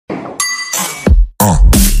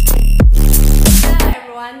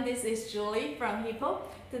Hippo.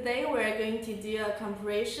 Today we're going to do a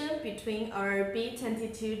comparison between our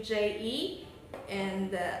B22JE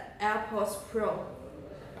and the Airpods Pro.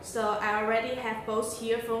 So I already have both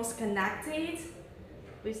earphones connected.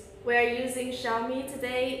 We're using Xiaomi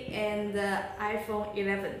today and the iPhone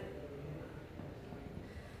 11.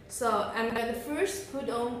 So I'm going to first put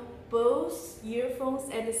on both earphones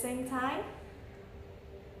at the same time.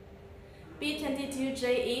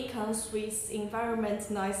 B22JE comes with environment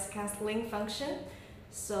noise cancelling function,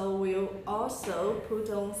 so we'll also put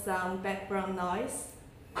on some background noise.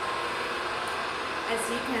 As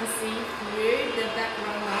you can see here, the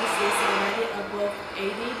background noise is already above 80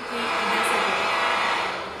 decibels.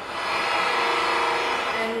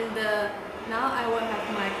 And now I will have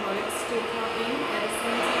my colleagues to plug in at the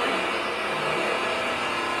same time.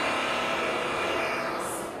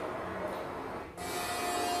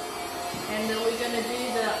 And we're gonna do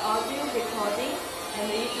the audio recording, and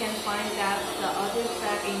you can find out the audio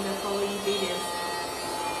track in the following videos.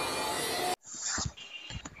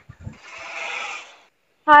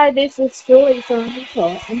 Hi, this is Julie from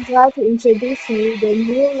Hippo. I'm glad to introduce you the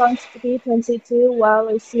new launched B22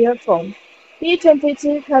 wireless earphone.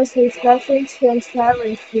 B22 comes with special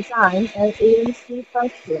transparent design and ANC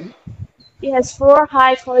function. It has four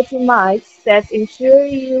high-quality mics that ensure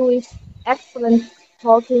you with excellent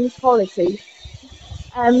talking quality.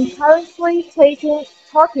 I'm currently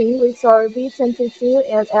talking with our B22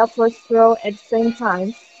 and AirPods Pro at the same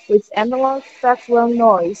time with analog background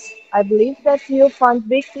noise. I believe that you'll find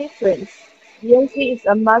big difference. ENC is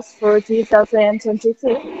a must for 2022,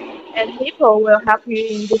 and Hippo will help you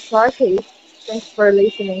in this party. Thanks for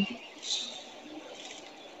listening.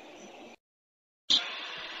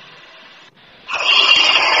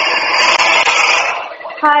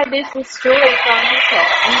 Hi, this is Julie from Hippo.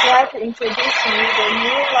 I'm glad to introduce you the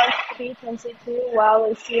new launched B22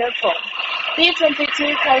 wireless earphone. B22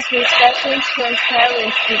 comes with special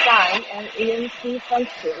transparent design and ANC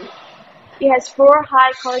function. It has four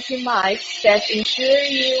high-quality mics that ensure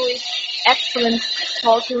you with excellent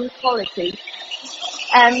talking quality.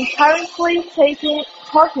 I'm currently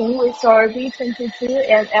talking with our B22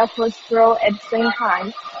 and AirPods Pro at the same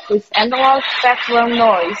time with analog background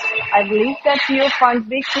noise. I believe that you'll find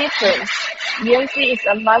big difference. ENC is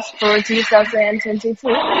a must for 2022,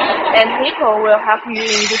 and Hippo will help you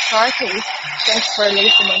in this party. Thanks for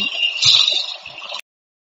listening.